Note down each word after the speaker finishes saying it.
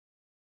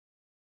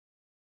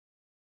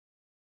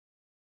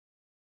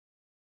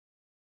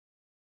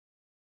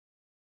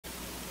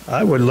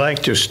I would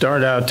like to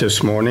start out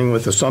this morning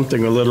with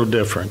something a little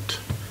different.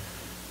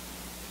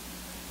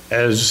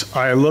 As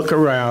I look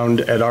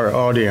around at our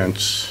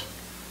audience,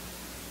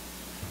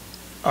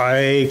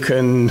 I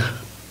can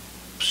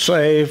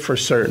say for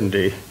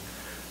certainty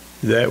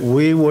that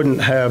we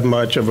wouldn't have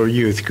much of a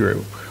youth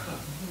group.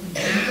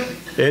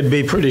 It'd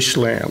be pretty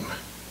slim.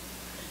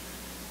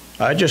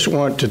 I just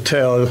want to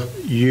tell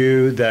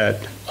you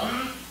that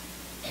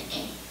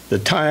the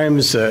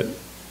times that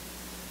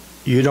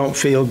you don't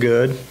feel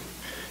good,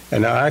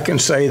 and I can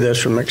say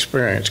this from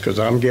experience because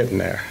I'm getting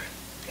there,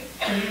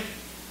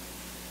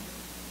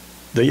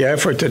 the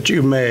effort that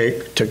you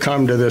make to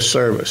come to this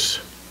service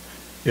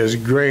is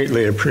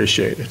greatly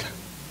appreciated.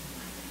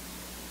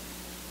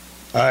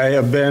 I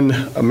have been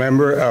a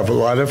member of a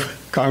lot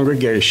of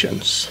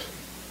congregations,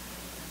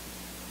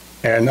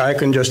 and I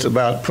can just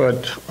about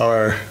put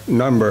our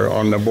number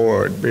on the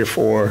board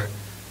before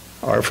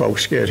our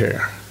folks get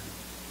here.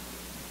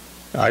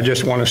 I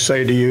just want to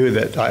say to you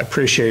that I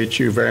appreciate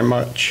you very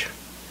much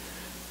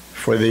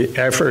for the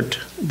effort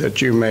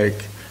that you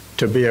make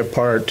to be a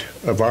part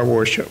of our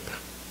worship.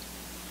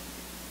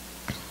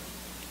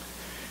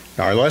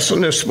 Our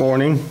lesson this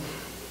morning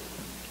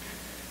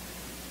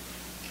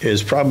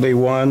is probably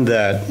one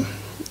that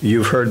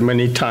you've heard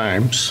many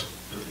times,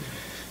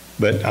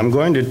 but I'm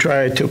going to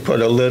try to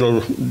put a little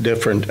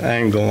different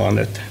angle on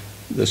it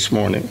this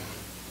morning.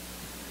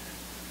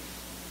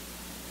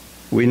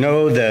 We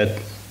know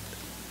that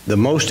the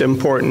most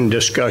important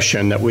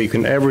discussion that we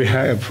can ever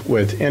have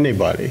with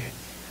anybody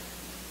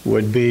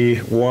would be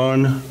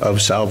one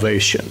of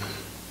salvation.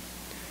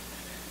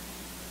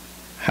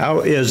 How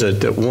is it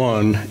that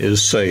one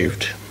is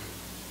saved?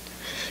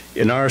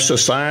 In our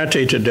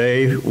society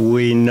today,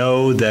 we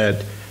know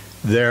that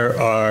there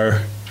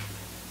are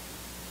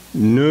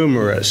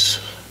numerous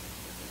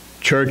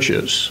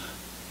churches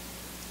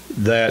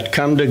that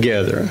come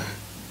together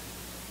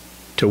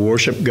to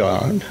worship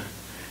God,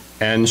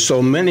 and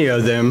so many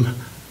of them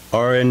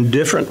are in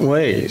different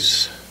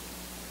ways.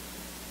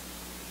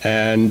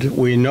 And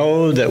we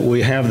know that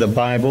we have the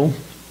Bible.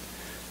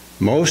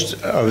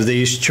 Most of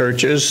these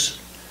churches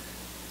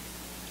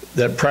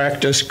that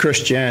practice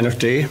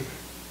Christianity,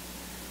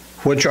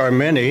 which are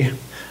many,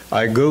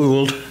 I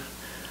Googled,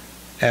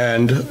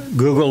 and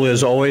Google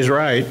is always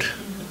right.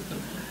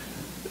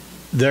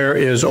 There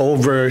is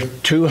over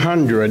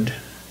 200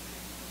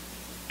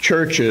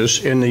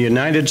 churches in the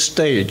United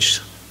States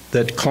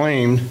that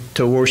claim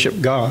to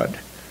worship God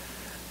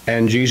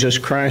and Jesus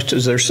Christ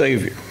is their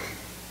Savior.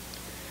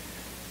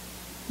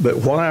 But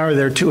why are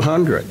there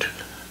 200?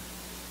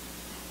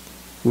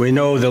 We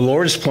know the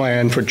Lord's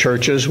plan for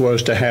churches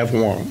was to have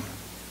one.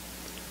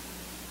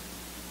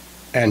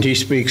 And he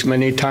speaks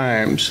many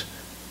times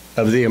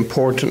of the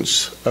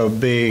importance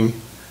of being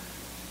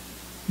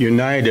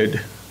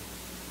united,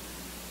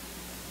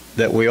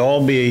 that we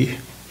all be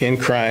in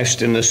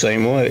Christ in the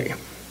same way.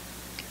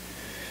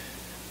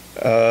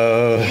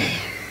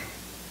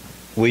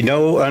 We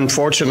know,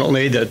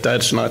 unfortunately, that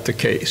that's not the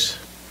case.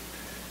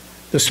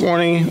 This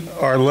morning,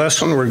 our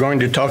lesson, we're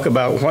going to talk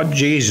about what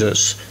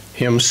Jesus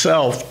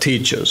himself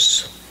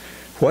teaches,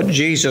 what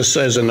Jesus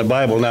says in the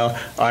Bible. Now,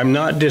 I'm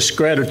not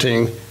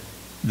discrediting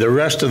the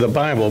rest of the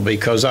Bible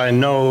because I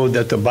know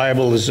that the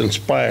Bible is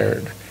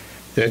inspired,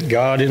 that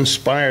God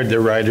inspired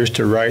the writers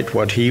to write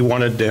what he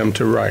wanted them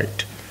to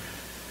write.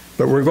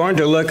 But we're going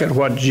to look at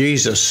what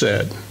Jesus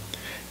said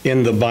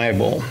in the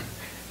Bible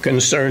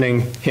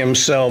concerning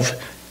himself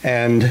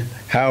and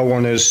how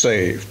one is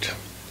saved.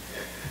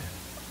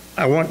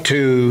 I want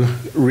to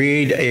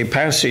read a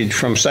passage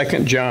from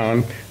 2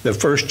 John, the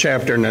 1st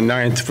chapter and the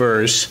 9th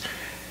verse,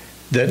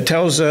 that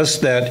tells us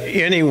that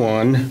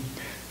anyone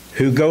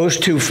who goes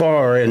too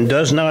far and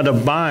does not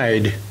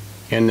abide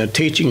in the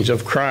teachings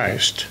of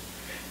Christ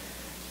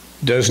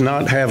does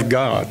not have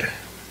God.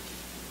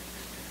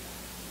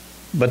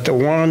 But the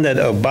one that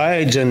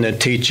abides in the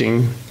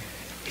teaching,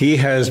 he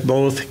has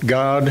both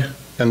God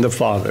and the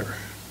Father.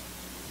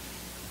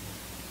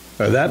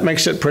 That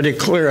makes it pretty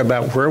clear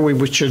about where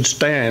we should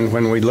stand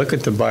when we look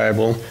at the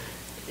Bible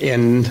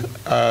in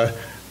a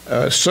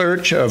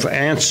search of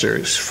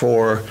answers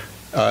for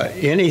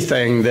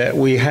anything that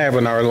we have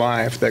in our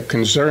life that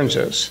concerns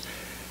us,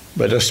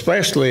 but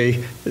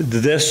especially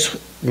this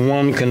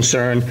one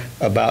concern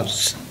about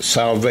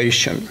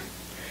salvation.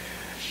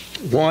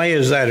 Why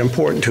is that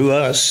important to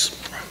us?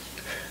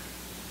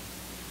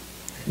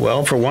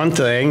 Well, for one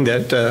thing,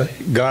 that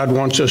God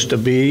wants us to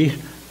be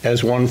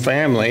as one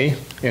family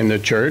in the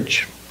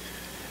church.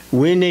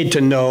 We need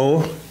to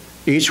know,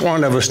 each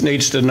one of us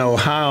needs to know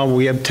how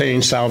we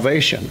obtain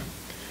salvation.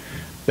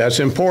 That's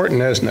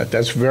important, isn't it?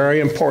 That's very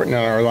important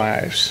in our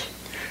lives,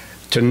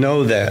 to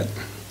know that.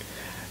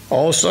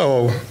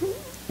 Also,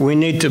 we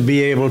need to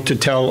be able to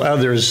tell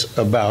others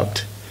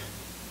about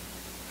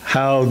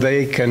how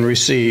they can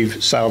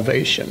receive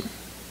salvation.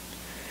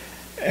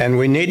 And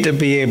we need to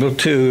be able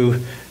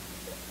to,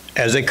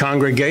 as a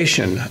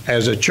congregation,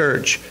 as a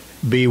church,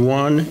 be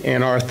one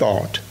in our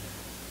thought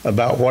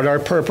about what our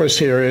purpose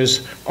here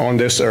is on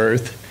this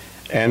earth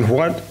and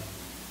what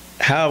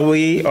how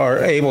we are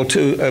able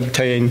to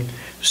obtain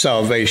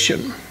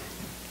salvation.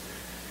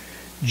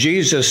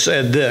 Jesus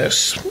said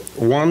this,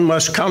 one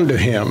must come to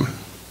him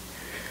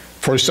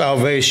for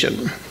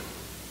salvation.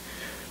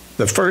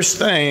 The first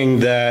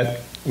thing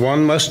that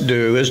one must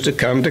do is to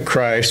come to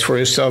Christ for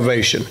his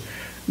salvation.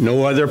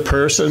 No other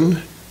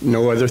person,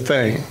 no other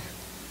thing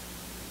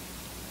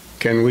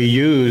can we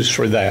use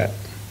for that.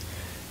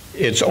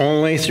 It's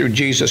only through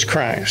Jesus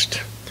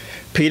Christ.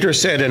 Peter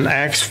said in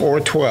Acts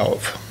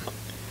 4:12,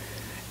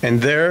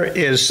 and there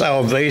is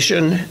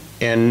salvation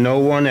in no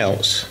one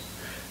else,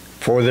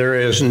 for there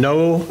is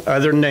no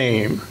other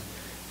name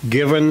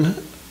given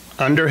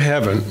under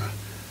heaven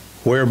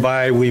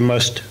whereby we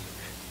must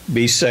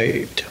be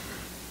saved.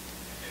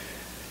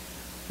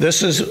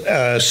 This is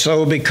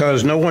so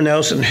because no one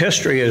else in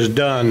history has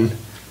done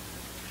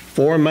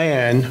for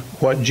man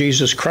what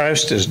Jesus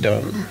Christ has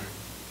done.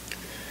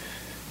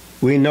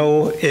 We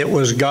know it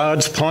was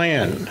God's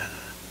plan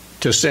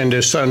to send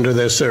his son to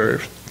this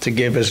earth to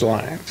give his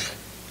life.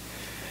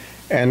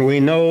 And we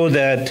know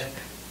that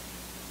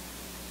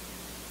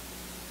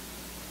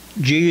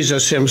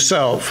Jesus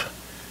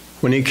himself,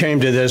 when he came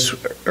to this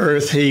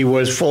earth, he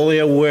was fully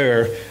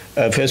aware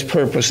of his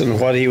purpose and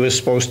what he was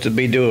supposed to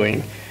be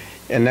doing,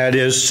 and that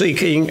is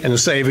seeking and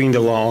saving the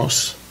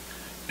lost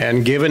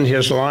and giving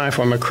his life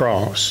on the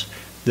cross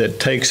that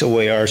takes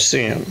away our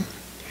sin.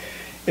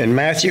 In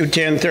Matthew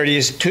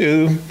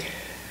 10:32,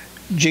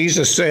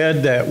 Jesus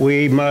said that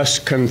we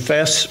must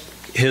confess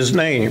his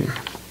name.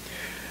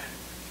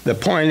 The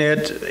point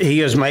that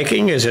he is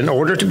making is in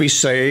order to be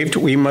saved,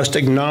 we must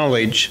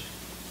acknowledge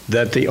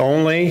that the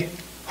only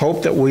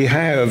hope that we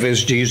have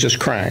is Jesus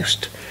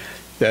Christ,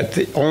 that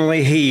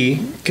only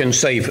he can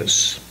save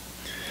us.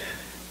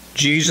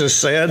 Jesus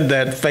said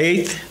that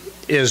faith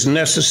is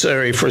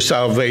necessary for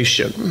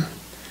salvation.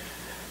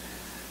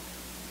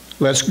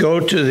 Let's go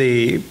to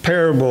the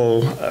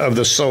parable of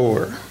the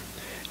sower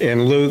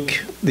in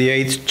Luke, the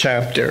 8th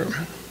chapter.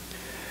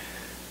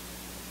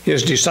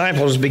 His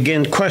disciples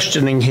began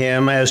questioning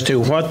him as to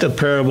what the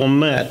parable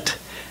meant,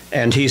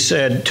 and he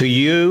said, to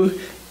you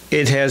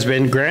it has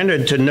been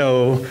granted to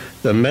know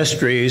the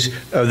mysteries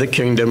of the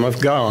kingdom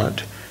of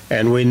God.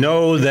 And we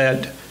know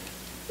that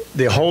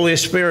the Holy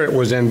Spirit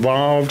was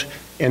involved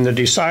in the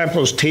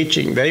disciples'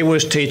 teaching. They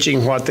was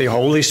teaching what the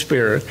Holy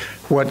Spirit,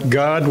 what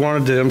God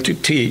wanted them to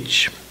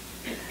teach.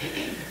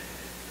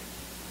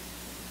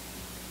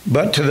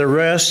 But to the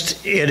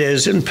rest, it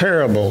is in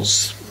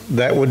parables.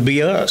 That would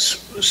be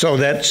us. So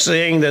that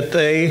seeing that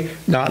they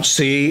not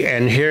see,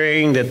 and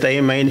hearing that they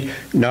may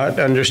not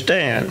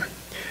understand.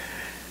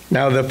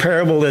 Now the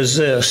parable is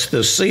this: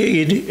 the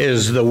seed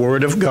is the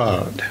word of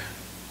God.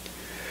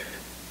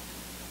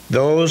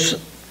 Those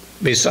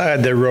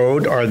beside the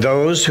road are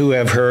those who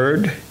have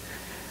heard.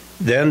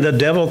 Then the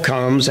devil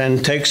comes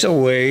and takes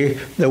away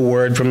the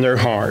word from their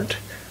heart,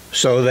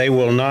 so they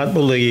will not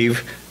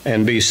believe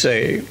and be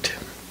saved.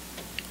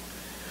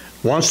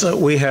 Once that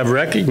we have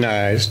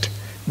recognized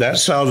that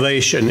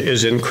salvation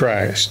is in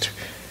Christ,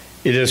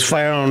 it is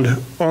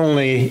found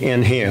only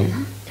in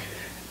him.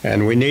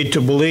 And we need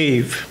to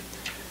believe,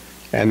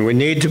 and we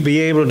need to be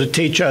able to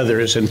teach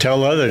others and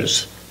tell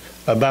others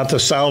about the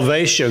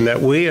salvation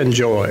that we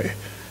enjoy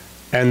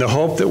and the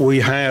hope that we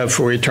have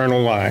for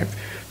eternal life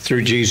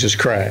through Jesus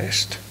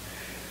Christ.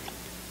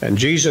 And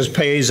Jesus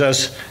pays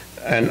us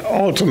an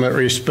ultimate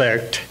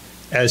respect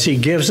as he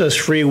gives us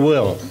free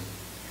will,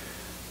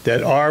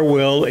 that our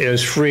will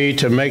is free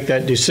to make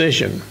that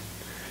decision.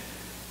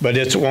 But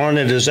it's one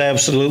that is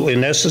absolutely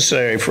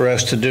necessary for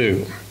us to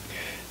do.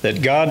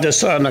 That God the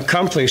Son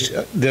accomplished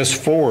this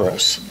for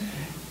us.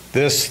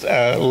 This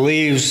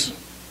leaves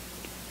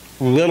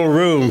little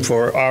room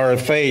for our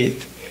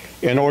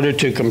faith in order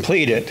to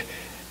complete it,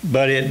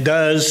 but it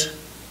does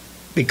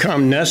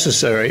become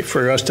necessary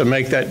for us to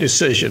make that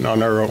decision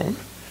on our own.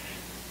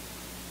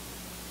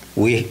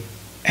 We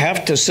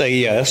have to say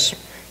yes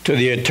to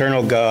the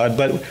eternal God,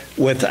 but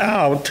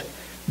without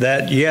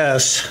that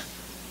yes,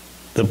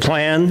 the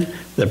plan,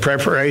 the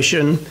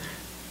preparation,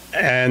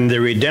 and the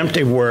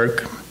redemptive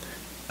work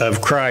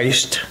of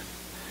Christ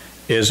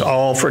is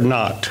all for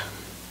naught.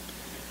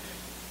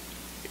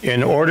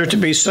 In order to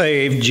be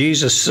saved,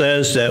 Jesus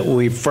says that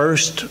we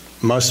first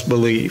must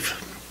believe.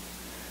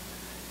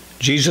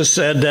 Jesus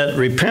said that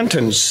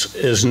repentance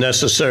is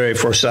necessary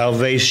for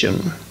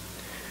salvation.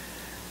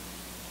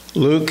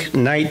 Luke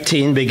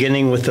 19,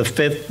 beginning with the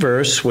 5th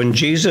verse, when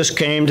Jesus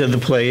came to the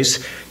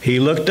place,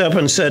 he looked up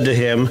and said to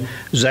him,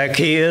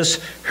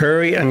 Zacchaeus,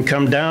 hurry and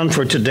come down,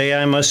 for today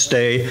I must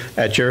stay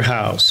at your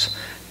house.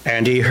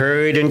 And he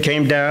hurried and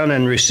came down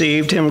and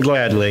received him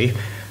gladly.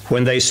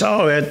 When they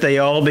saw it, they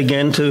all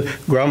began to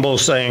grumble,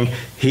 saying,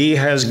 he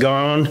has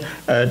gone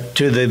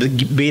to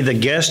be the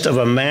guest of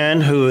a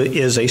man who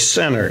is a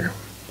sinner.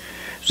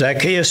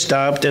 Zacchaeus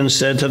stopped and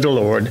said to the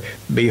Lord,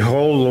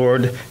 behold,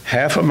 Lord,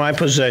 half of my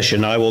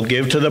possession I will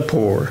give to the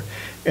poor,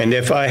 and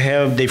if I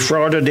have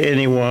defrauded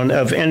anyone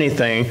of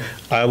anything,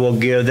 I will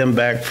give them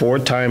back 4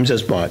 times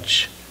as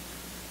much.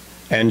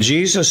 And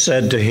Jesus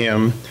said to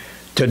him,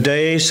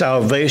 Today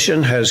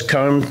salvation has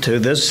come to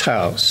this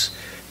house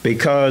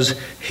because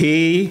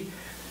he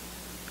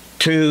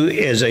too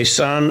is a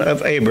son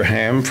of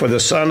Abraham, for the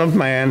Son of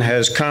Man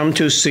has come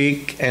to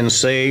seek and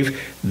save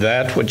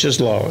that which is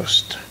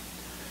lost.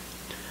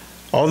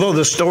 Although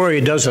the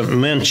story doesn't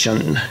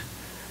mention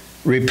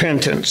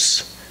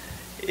repentance,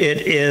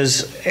 it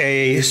is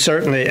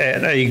certainly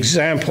an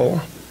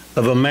example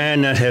of a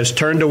man that has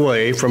turned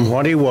away from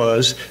what he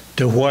was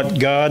to what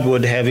God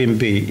would have him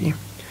be.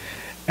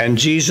 And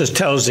Jesus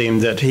tells him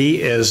that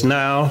he is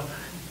now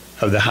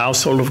of the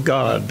household of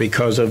God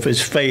because of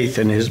his faith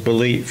and his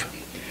belief.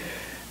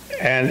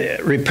 And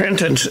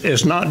repentance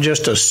is not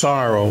just a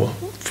sorrow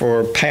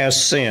for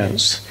past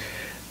sins,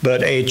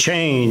 but a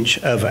change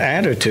of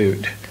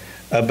attitude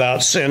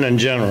about sin in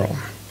general.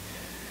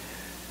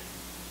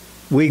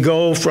 We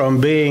go from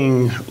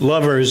being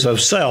lovers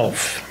of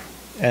self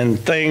and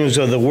things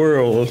of the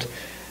world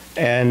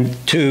and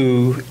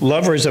to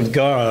lovers of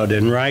God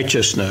and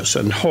righteousness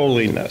and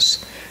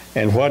holiness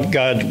and what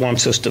God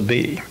wants us to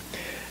be.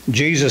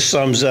 Jesus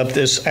sums up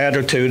this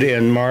attitude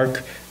in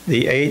Mark,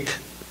 the 8th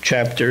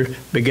chapter,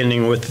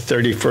 beginning with the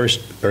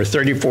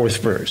 34th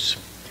verse.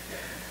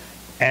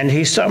 And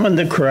he summoned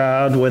the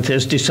crowd with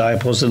his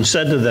disciples and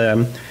said to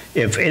them,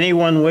 "If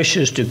anyone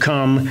wishes to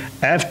come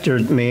after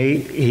me,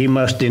 he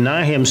must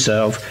deny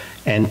himself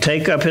and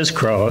take up his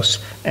cross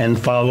and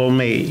follow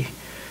me.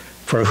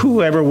 For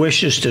whoever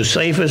wishes to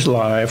save his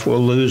life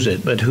will lose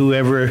it, but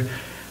whoever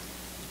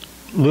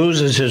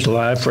loses his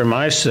life for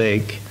my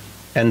sake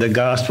and the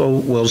gospel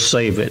will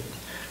save it.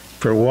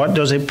 For what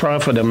does it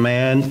profit a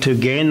man to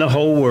gain the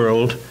whole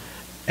world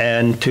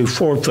and to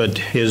forfeit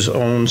his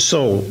own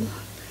soul?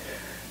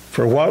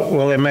 For what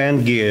will a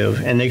man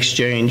give in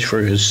exchange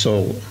for his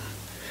soul?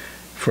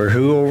 For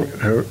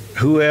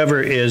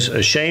whoever is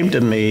ashamed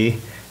of me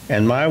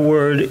and my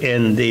word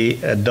in the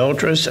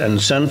adulterous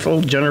and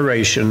sinful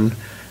generation,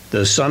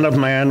 the Son of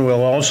Man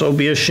will also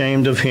be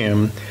ashamed of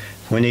him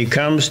when he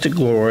comes to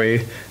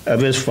glory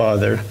of his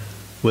Father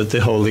with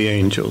the holy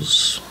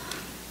angels."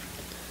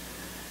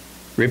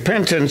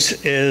 Repentance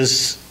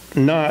is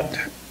not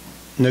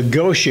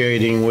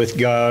negotiating with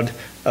God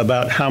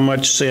about how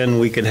much sin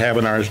we could have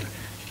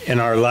in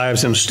our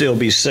lives and still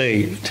be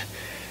saved.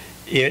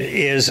 It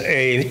is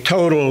a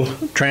total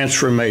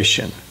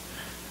transformation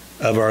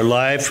of our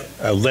life,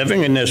 of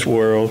living in this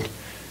world,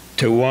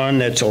 to one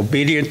that's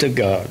obedient to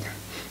God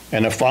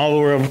and a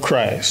follower of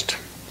Christ,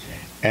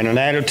 and an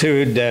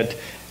attitude that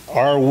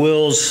our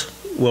wills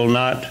will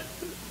not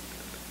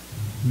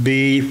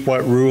be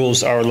what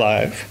rules our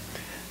life,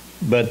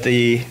 but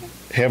the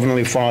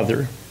Heavenly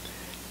Father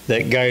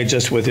that guides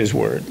us with his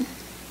word.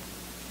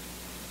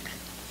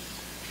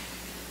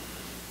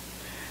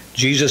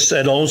 Jesus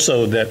said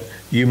also that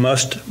you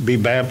must be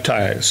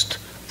baptized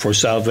for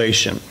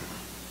salvation.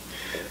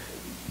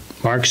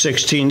 Mark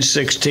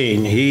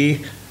 16:16,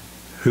 he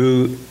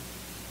who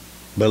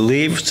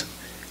believes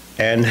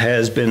and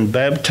has been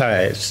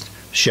baptized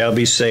shall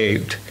be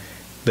saved,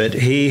 but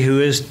he who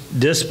is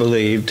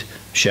disbelieved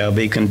shall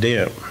be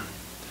condemned.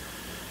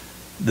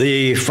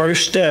 The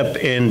first step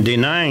in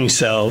denying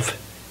self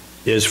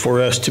is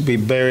for us to be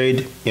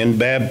buried in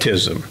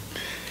baptism.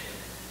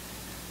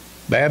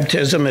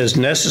 Baptism is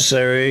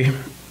necessary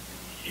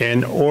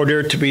in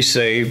order to be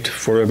saved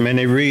for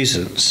many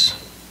reasons.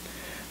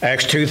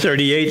 Acts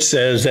 2:38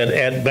 says that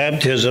at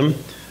baptism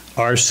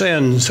our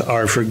sins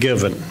are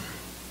forgiven.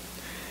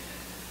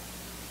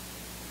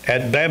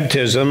 At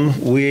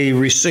baptism we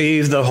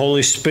receive the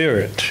Holy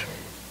Spirit.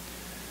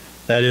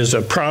 That is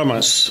a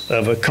promise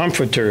of a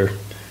comforter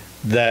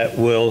that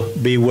will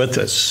be with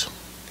us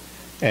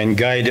and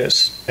guide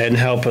us and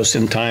help us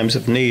in times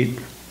of need.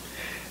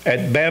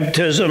 At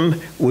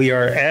baptism, we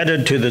are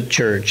added to the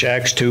church,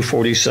 Acts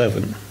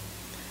 2:47.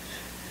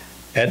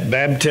 At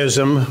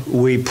baptism,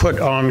 we put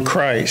on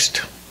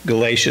Christ,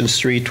 Galatians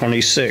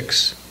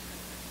 3:26.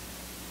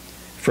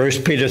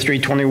 1 Peter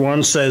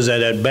 3:21 says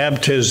that at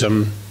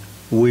baptism,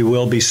 we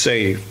will be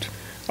saved.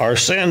 Our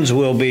sins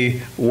will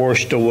be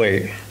washed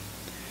away.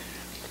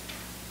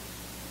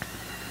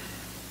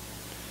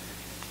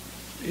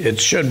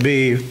 It should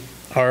be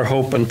our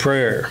hope and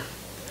prayer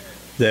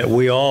that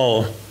we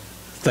all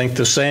think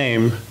the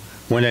same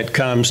when it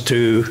comes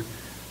to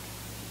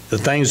the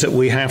things that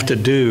we have to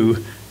do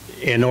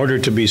in order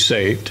to be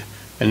saved.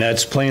 And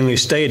that's plainly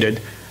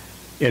stated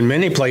in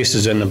many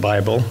places in the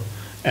Bible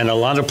and a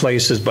lot of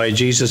places by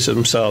Jesus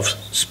himself,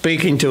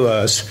 speaking to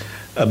us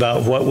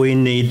about what we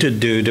need to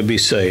do to be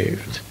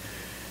saved.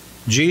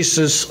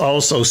 Jesus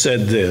also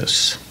said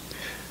this,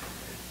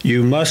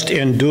 "You must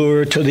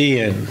endure to the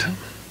end."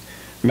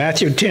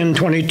 Matthew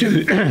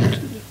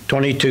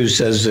 10:22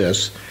 says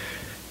this,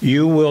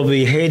 "You will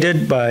be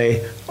hated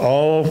by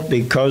all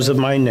because of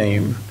my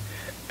name,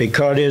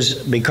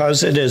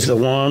 because it is the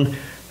one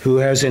who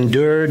has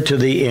endured to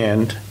the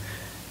end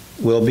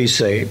will be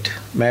saved."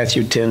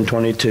 Matthew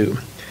 10:22.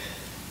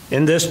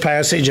 In this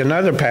passage and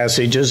other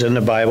passages in the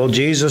Bible,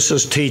 Jesus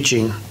is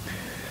teaching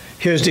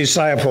his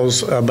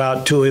disciples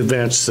about two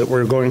events that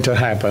were going to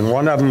happen.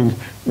 One of them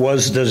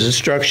was the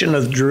destruction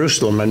of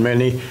Jerusalem, and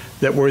many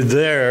that were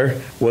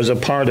there was a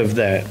part of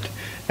that.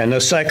 And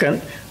the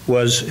second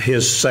was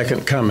his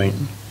second coming,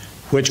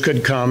 which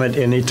could come at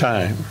any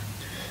time.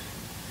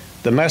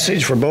 The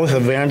message for both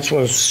events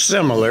was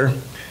similar.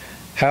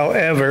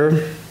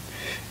 However,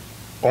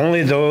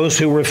 only those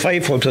who were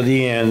faithful to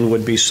the end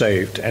would be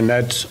saved. And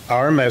that's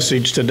our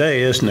message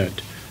today, isn't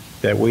it?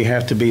 That we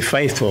have to be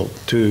faithful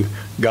to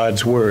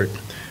God's word.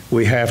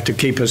 We have to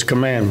keep his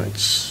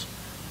commandments.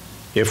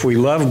 If we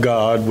love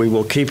God, we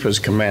will keep his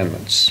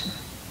commandments.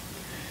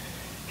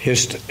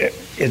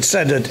 It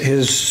said that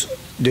his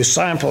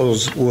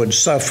disciples would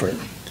suffer.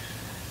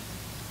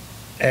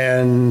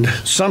 And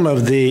some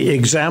of the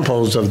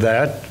examples of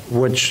that,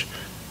 which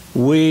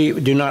we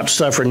do not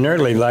suffer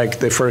nearly like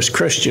the first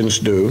Christians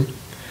do,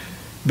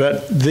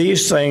 but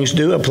these things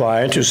do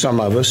apply to some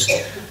of us.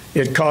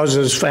 It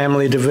causes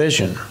family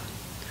division.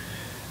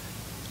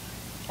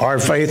 Our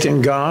faith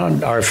in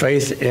God, our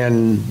faith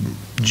in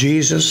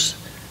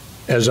Jesus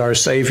as our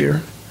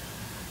Savior,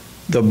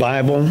 the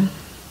Bible,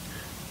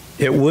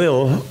 it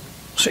will,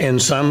 in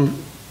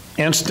some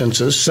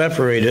instances,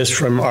 separate us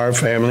from our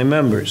family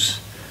members.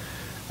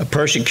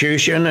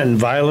 Persecution and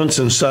violence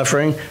and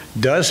suffering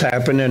does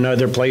happen in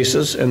other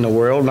places in the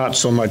world, not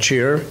so much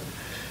here,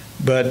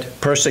 but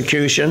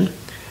persecution,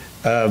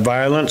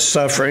 violence,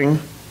 suffering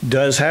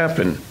does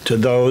happen to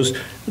those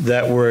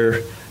that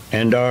were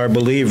and are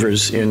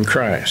believers in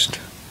Christ.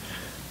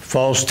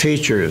 False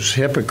teachers,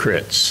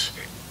 hypocrites,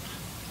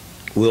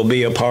 will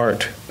be a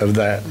part of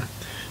that.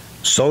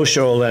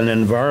 Social and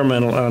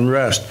environmental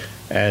unrest,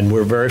 and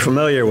we're very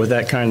familiar with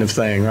that kind of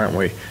thing, aren't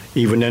we?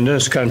 Even in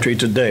this country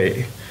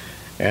today.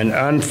 And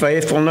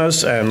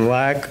unfaithfulness and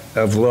lack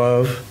of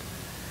love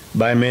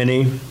by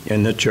many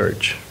in the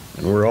church.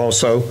 And we're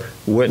also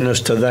witness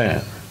to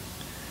that.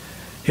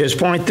 His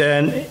point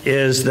then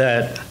is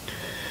that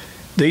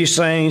these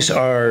things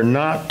are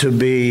not to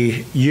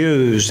be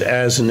used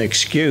as an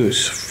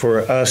excuse for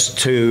us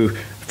to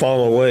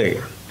fall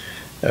away.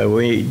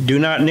 We do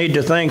not need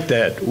to think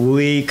that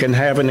we can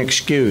have an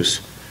excuse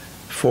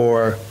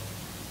for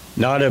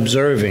not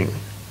observing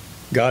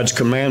God's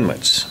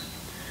commandments.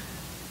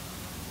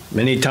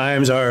 Many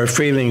times our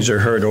feelings are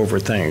hurt over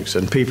things,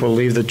 and people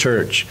leave the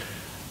church,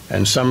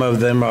 and some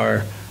of them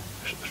are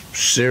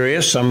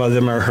serious, some of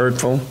them are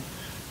hurtful,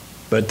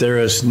 but there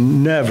is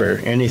never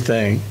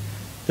anything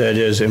that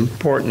is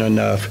important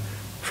enough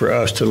for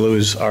us to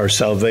lose our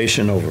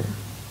salvation over.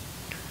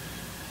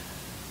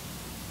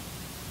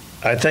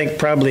 I think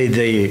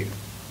probably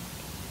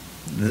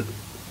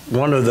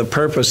one of the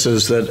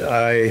purposes that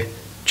I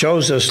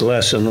chose this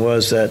lesson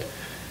was that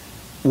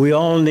we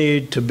all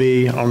need to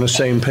be on the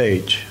same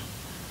page.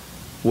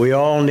 We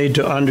all need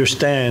to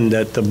understand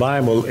that the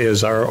Bible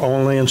is our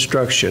only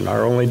instruction,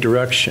 our only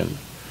direction,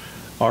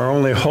 our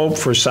only hope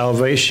for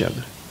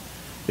salvation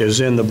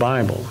is in the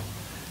Bible.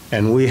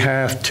 And we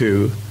have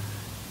to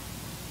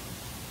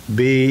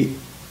be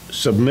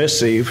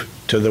submissive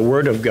to the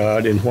Word of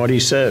God in what he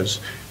says.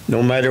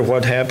 No matter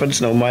what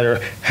happens, no matter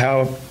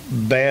how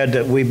bad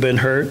that we've been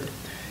hurt,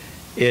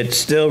 it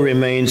still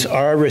remains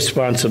our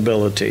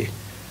responsibility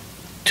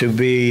to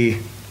be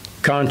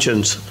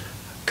conscious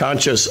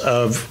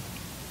of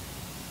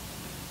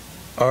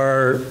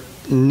our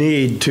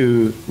need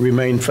to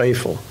remain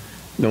faithful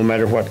no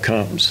matter what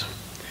comes.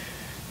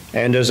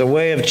 And as a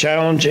way of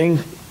challenging,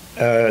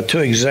 to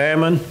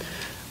examine,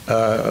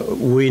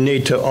 we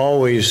need to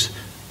always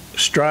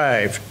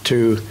strive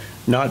to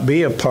not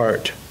be a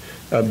part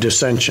of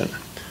dissension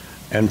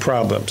and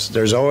problems.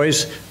 There's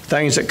always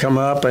things that come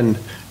up, and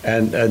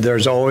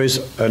there's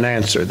always an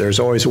answer. There's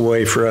always a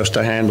way for us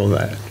to handle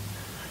that.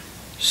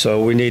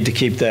 So we need to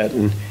keep that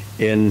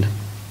in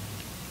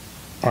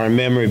our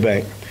memory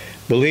bank.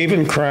 Believe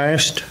in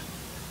Christ,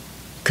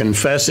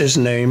 confess his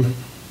name,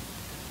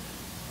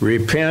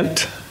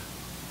 repent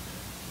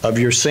of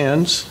your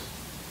sins,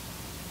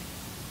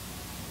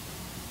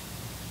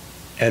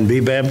 and be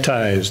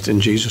baptized in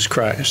Jesus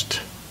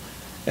Christ.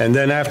 And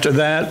then after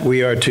that,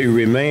 we are to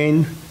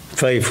remain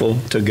faithful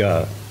to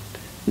God,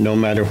 no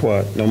matter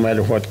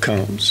what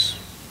comes.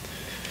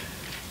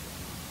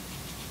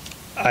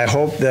 I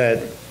hope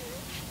that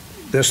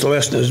this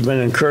lesson has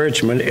been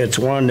encouragement. It's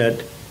one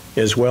that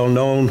is well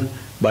known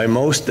by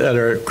most that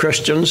are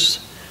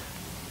Christians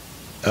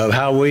of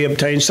how we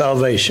obtain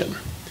salvation.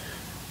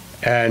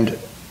 And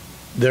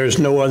there's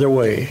no other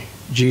way.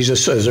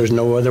 Jesus says there's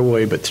no other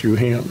way but through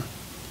him.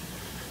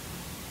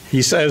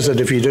 He says that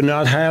if you do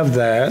not have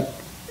that,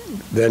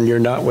 then you're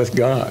not with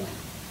God.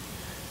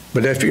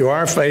 But if you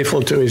are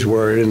faithful to his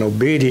word and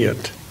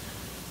obedient,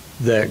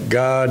 that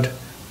God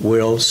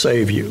will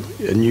save you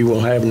and you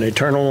will have an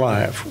eternal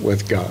life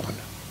with God.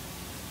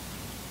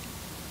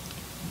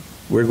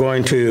 We're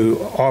going to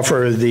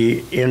offer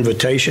the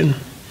invitation,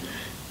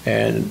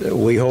 and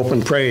we hope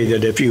and pray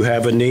that if you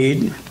have a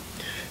need,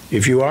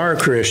 if you are a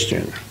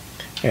Christian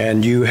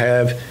and you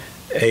have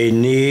a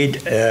need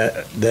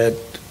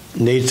that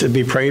needs to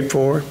be prayed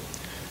for,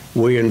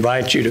 we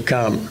invite you to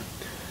come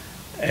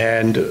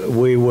and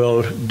we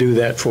will do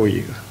that for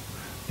you.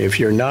 If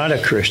you're not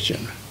a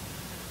Christian,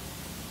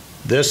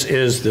 this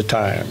is the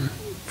time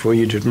for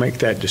you to make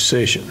that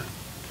decision,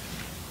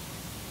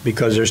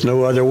 because there's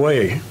no other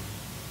way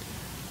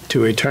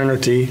to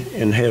eternity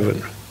in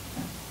heaven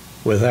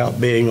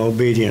without being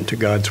obedient to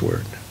God's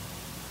word.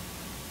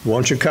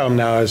 Won't you come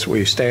now as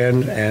we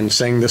stand and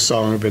sing the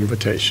song of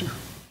invitation?